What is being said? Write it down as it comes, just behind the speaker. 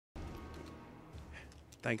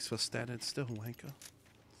Thanks for standing still, wanker.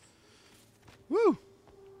 Woo!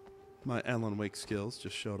 My Alan Wake skills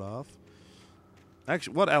just showed off.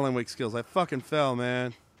 Actually, what Alan Wake skills? I fucking fell,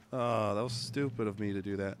 man. Oh, that was stupid of me to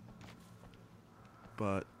do that.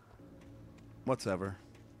 But, whatever.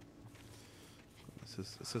 It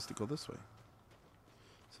says to go this way.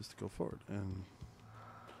 It says to go forward. And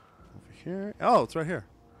over here. Oh, it's right here.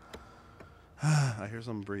 I hear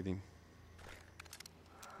someone breathing.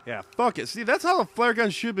 Yeah, fuck it. See, that's how a flare gun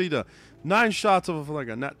should be done. 9 shots of a flare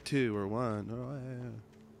gun, not 2 or 1. Oh,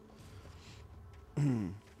 yeah.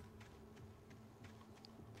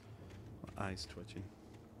 My eyes twitching.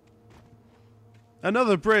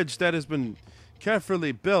 Another bridge that has been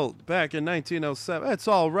carefully built back in 1907. It's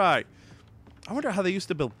all right. I wonder how they used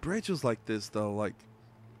to build bridges like this, though. Like,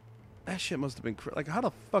 that shit must have been like, how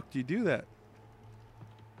the fuck do you do that?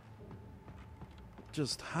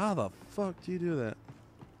 Just how the fuck do you do that?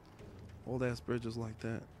 Old ass bridges like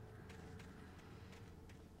that.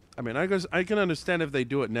 I mean, I guess I can understand if they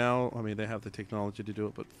do it now. I mean, they have the technology to do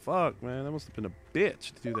it, but fuck, man, that must have been a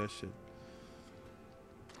bitch to do that shit.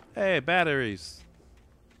 Hey, batteries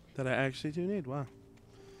that I actually do need. Wow.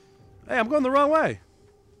 Hey, I'm going the wrong way.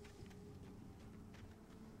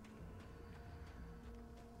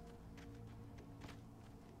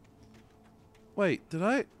 Wait, did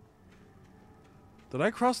I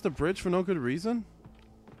cross the bridge for no good reason?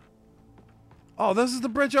 Oh, this is the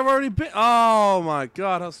bridge I've already been. Oh my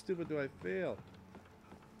god, how stupid do I feel?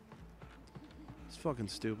 It's fucking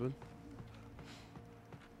stupid.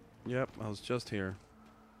 Yep, I was just here.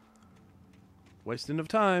 Wasting of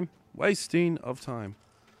time. Wasting of time.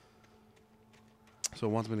 So it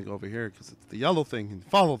wants me to go over here because it's the yellow thing. And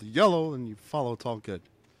follow the yellow and you follow, it's all good.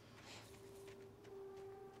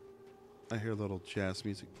 I hear a little jazz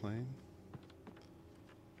music playing.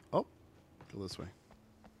 Oh, go this way.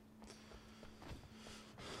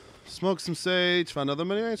 Smoke some sage, found another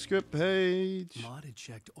manuscript page. Maud had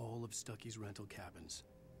checked all of Stucky's rental cabins.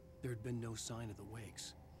 There had been no sign of the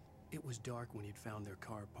Wakes. It was dark when he'd found their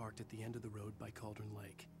car parked at the end of the road by Cauldron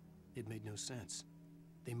Lake. It made no sense.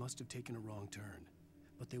 They must have taken a wrong turn,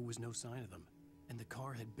 but there was no sign of them, and the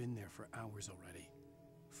car had been there for hours already.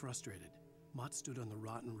 Frustrated, Mott stood on the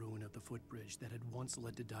rotten ruin of the footbridge that had once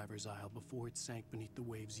led to Diver's Isle before it sank beneath the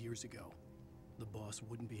waves years ago. The boss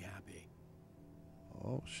wouldn't be happy.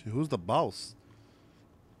 Oh, shit. Who's the boss?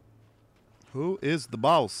 Who is the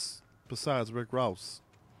boss besides Rick Ross?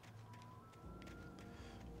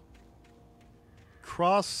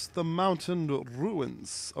 Cross the mountain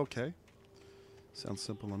ruins. Okay. Sounds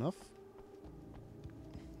simple enough.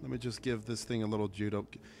 Let me just give this thing a little judo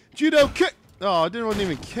kick. Oh, it didn't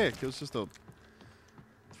even kick. It was just a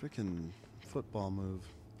freaking football move.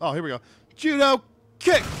 Oh, here we go. Judo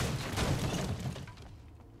kick.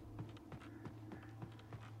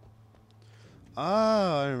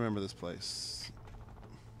 Ah, I remember this place.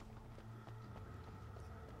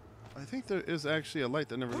 I think there is actually a light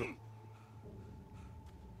that never...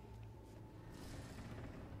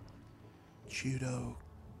 Judo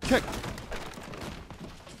kick.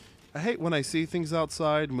 I hate when I see things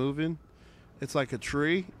outside moving. It's like a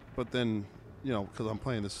tree, but then, you know, because I'm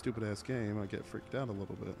playing this stupid ass game, I get freaked out a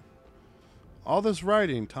little bit. All this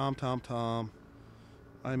writing, Tom, Tom, Tom.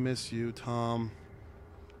 I miss you, Tom.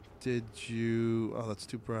 Did you... Oh, that's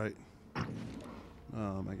too bright.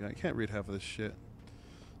 Oh my god, I can't read half of this shit.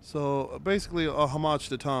 So, basically, a homage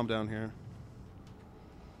to Tom down here.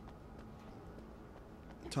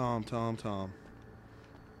 Tom, Tom, Tom.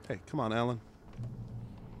 Hey, come on, Alan.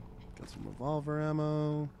 Got some revolver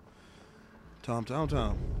ammo. Tom, Tom,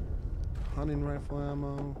 Tom. Hunting rifle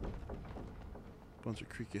ammo. Bunch of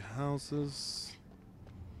creaky houses.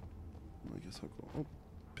 I guess I'll go... Oh,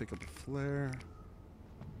 pick up a flare.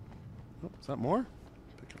 Oh, is that more?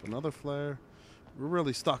 Pick up another flare. We're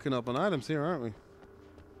really stocking up on items here, aren't we?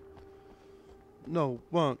 No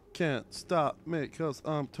one can't stop me because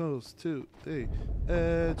I'm toast to the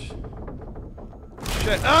edge.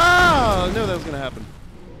 Shit. Ah! I knew that was going to happen.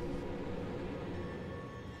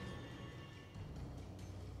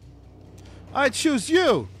 I choose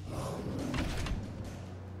you!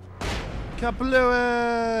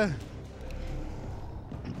 Kapalua!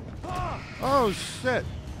 Oh, shit.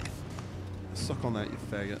 Suck on that, you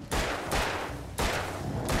faggot.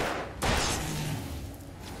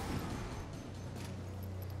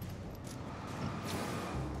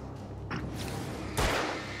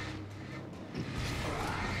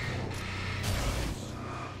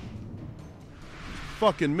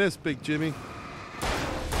 Fucking miss, Big Jimmy.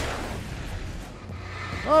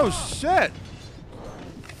 Oh, shit.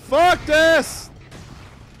 Fuck this.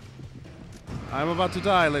 I'm about to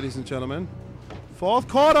die, ladies and gentlemen. Fourth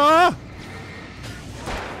quarter!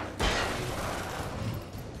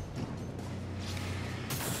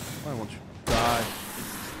 Why won't you die?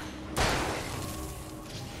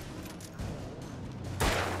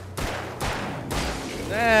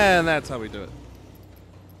 And that's how we do it.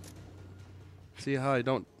 See how I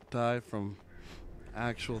don't die from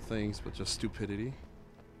actual things, but just stupidity?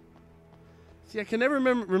 See, I can never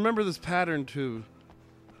remember this pattern to,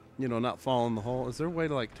 you know, not fall in the hole. Is there a way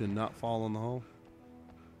to, like, to not fall in the hole?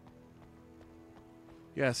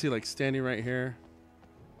 Yeah, see, like, standing right here,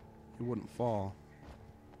 it wouldn't fall.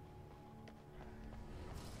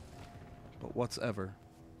 But what's ever?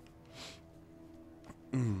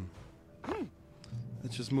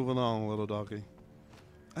 It's just moving on, little doggy.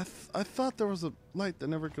 I thought there was a light that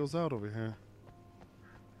never goes out over here.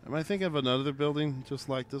 Am I thinking of another building just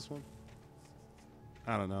like this one?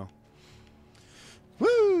 I don't know.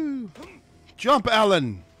 Woo! Jump,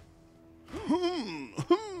 Alan!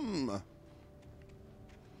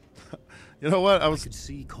 You know what? I could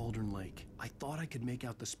see Cauldron Lake. I thought I could make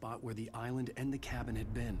out the spot where the island and the cabin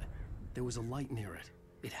had been. There was a light near it.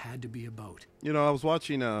 It had to be a boat. You know, I was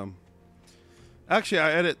watching, actually,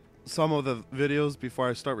 I edit some of the videos before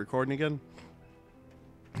I start recording again.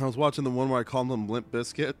 I was watching the one where I called them Limp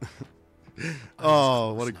Bizkit.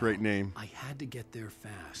 Oh, what a great name. I had to get there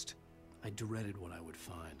fast. I dreaded what I would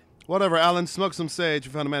find. Whatever, Alan, smoke some sage.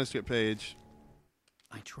 You found a manuscript page.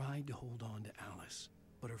 I tried to hold on to Alice,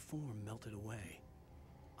 but her form melted away.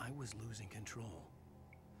 I was losing control.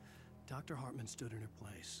 Dr. Hartman stood in her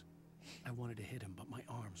place. I wanted to hit him, but my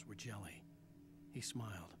arms were jelly. He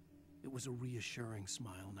smiled. It was a reassuring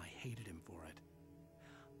smile, and I hated him for it.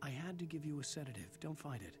 I had to give you a sedative. Don't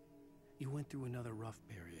fight it. You went through another rough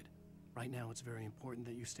period. Right now, it's very important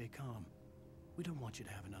that you stay calm. We don't want you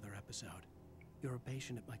to have another episode. You're a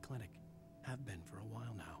patient at my clinic. Have been for a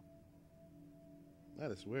while now.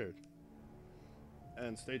 That is weird.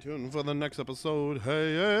 And stay tuned for the next episode.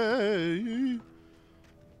 Hey, hey.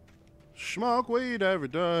 Smoke weed every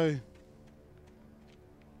day.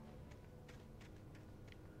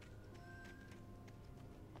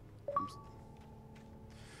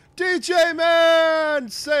 DJ man,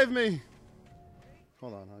 save me.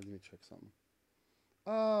 Hold on, let me check something.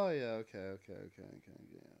 Oh yeah, okay.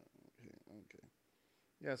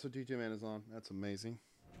 Yeah, so DJ man is on. That's amazing.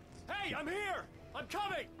 Hey, I'm here. I'm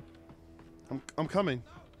coming. I'm coming.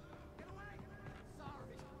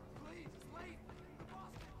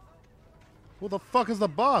 Who the fuck is the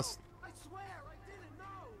boss? I swear, I didn't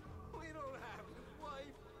know. We don't have his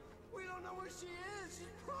wife. We don't know where she is.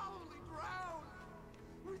 She's probably drowned.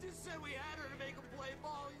 We just said we had her to make him play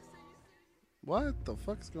ball. You see? What the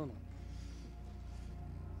fuck is going on?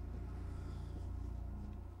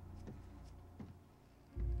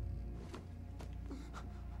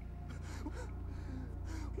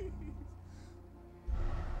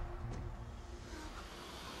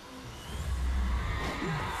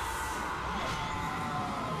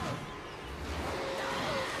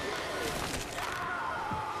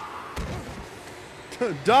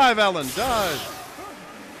 Dive, Ellen, dive!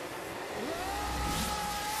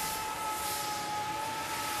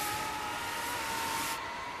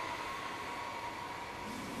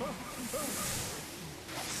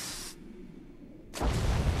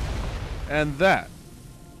 And that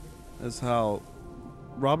is how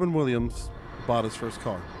Robin Williams bought his first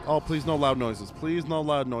car. Oh, please no loud noises. Please no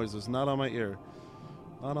loud noises. Not on my ear.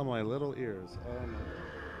 Not on my little ears. Oh, no.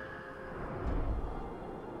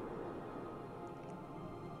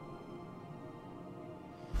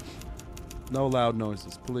 No loud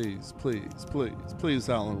noises, please, please, please, please,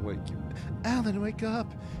 Alan, wake you. Alan, wake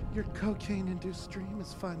up! Your cocaine-induced dream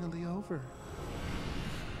is finally over.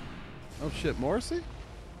 Oh shit, Morrissey?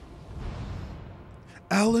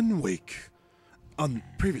 Alan Wake.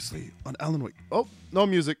 Previously on Alan Wake. Oh, no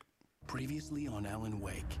music. Previously on Alan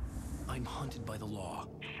Wake. I'm hunted by the law.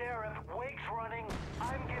 Sheriff, Wake's running.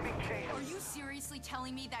 I'm giving chase. Are you seriously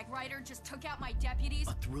telling me that writer just took out my deputies?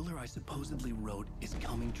 A thriller I supposedly wrote is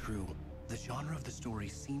coming true. The genre of the story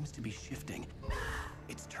seems to be shifting.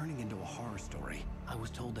 It's turning into a horror story. I was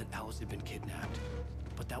told that Alice had been kidnapped,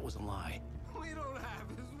 but that was a lie. We don't have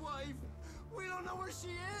his wife. We don't know where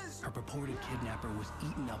she is. Her purported kidnapper was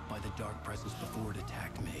eaten up by the dark presence before it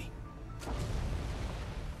attacked me.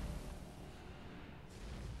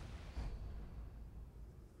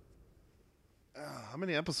 How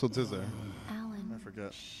many episodes is there? Alan. I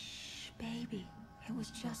forget. Shh, baby. It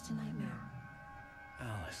was just a nightmare.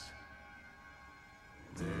 Alice.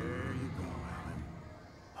 There you go, Alan.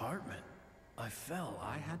 Hartman. I fell.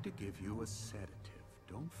 I had to give you a sedative.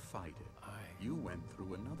 Don't fight it. You went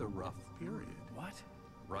through another rough period. What?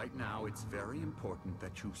 Right now, it's very important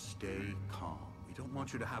that you stay calm. We don't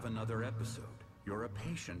want you to have another episode. You're a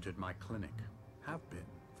patient at my clinic. Have been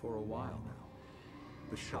for a while now.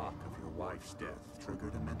 The shock of your wife's death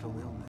triggered a mental illness.